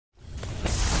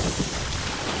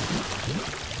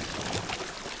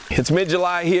It's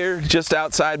mid-July here, just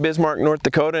outside Bismarck, North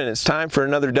Dakota, and it's time for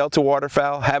another Delta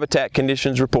Waterfowl Habitat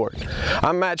Conditions Report.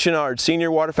 I'm Matt Chouinard,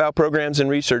 Senior Waterfowl Programs and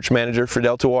Research Manager for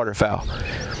Delta Waterfowl.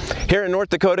 Here in North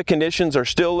Dakota, conditions are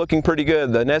still looking pretty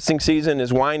good. The nesting season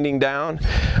is winding down,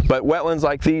 but wetlands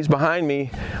like these behind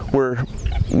me were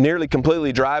nearly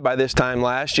completely dry by this time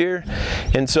last year,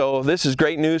 and so this is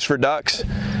great news for ducks.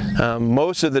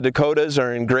 Most of the Dakotas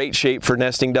are in great shape for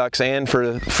nesting ducks and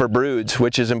for broods,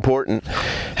 which is important.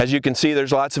 As you can see,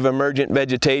 there's lots of emergent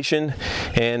vegetation,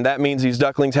 and that means these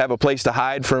ducklings have a place to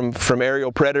hide from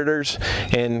aerial predators,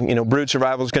 and brood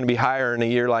survival is going to be higher in a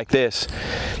year like this.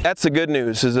 That's the good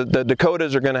news, is that the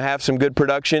Dakotas are going to have some good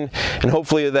production, and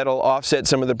hopefully that'll offset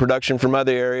some of the production from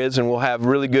other areas, and we'll have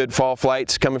really good fall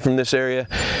flights coming from this area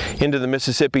into the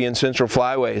Mississippi and Central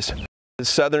Flyways.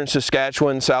 Southern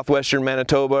Saskatchewan, southwestern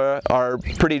Manitoba are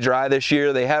pretty dry this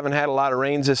year. They haven't had a lot of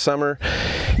rains this summer,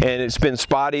 and it's been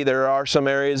spotty. There are some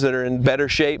areas that are in better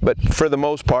shape, but for the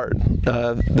most part,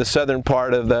 the southern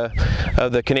part of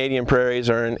the Canadian prairies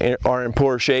are in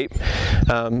poor shape.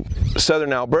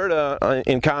 Southern Alberta,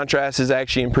 in contrast, is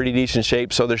actually in pretty decent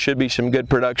shape, so there should be some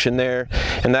good production there,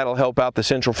 and that'll help out the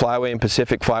Central Flyway and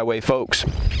Pacific Flyway folks.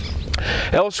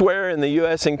 Elsewhere in the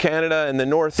U.S. and Canada, in the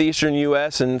northeastern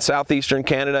U.S. and southeastern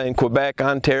Canada, in Quebec,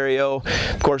 Ontario,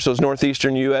 of course those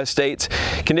northeastern U.S. states,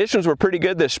 conditions were pretty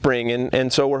good this spring,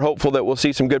 and so we're hopeful that we'll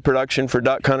see some good production for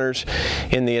duck hunters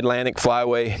in the Atlantic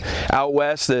Flyway. Out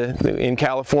west, in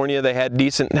California, they had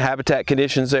decent habitat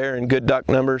conditions there and good duck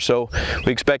numbers, so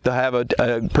we expect to have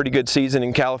a pretty good season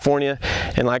in California.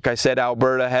 And like I said,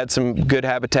 Alberta had some good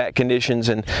habitat conditions,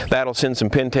 and that'll send some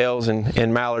pintails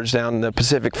and mallards down the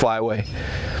Pacific Flyway.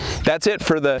 That's it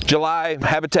for the July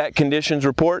Habitat Conditions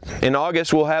Report. In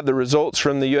August, we'll have the results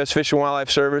from the U.S. Fish and Wildlife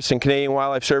Service and Canadian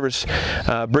Wildlife Service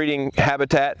breeding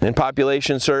habitat and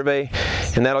population survey,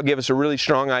 and that'll give us a really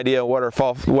strong idea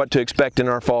of what to expect in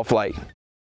our fall flight.